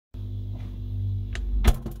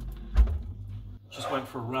Just went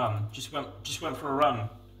for a run. Just went for a run.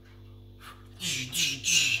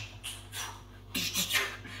 Just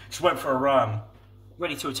went for a run.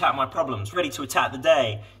 Ready to attack my problems. Ready to attack the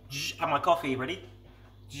day. Have my coffee. Ready.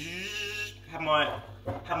 Have my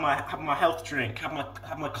health drink.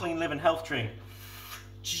 Have my clean living health drink.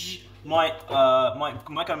 Might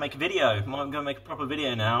go make a video. Might go make a proper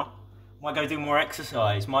video now. Might go do more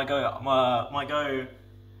exercise. Might go. I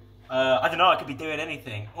don't know. I could be doing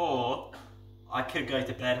anything, or I could go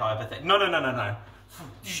to bed. Hypothetically. No.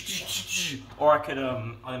 Or I could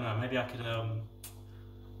I don't know. Maybe I could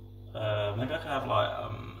have like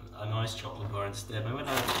a nice chocolate bar instead. Maybe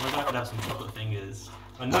I could have some chocolate fingers.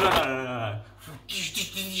 No.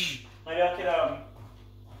 Maybe I could have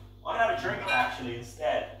a drink actually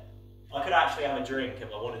instead. I could actually have a drink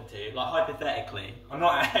if I wanted to, like hypothetically. I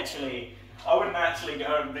wouldn't actually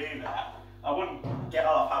go and do that. I wouldn't get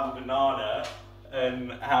up, have a banana,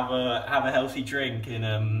 and have a healthy drink,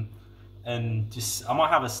 and just I might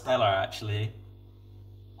have a Stella actually.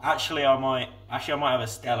 I might have a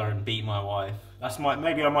Stella and beat my wife.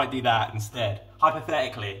 Maybe I might do that instead.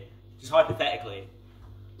 Hypothetically, just hypothetically.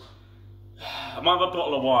 I might have a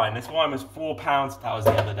bottle of wine. This wine was £4. That was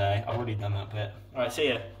the other day. I've already done that bit. Alright, see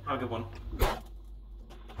ya. Have a good one.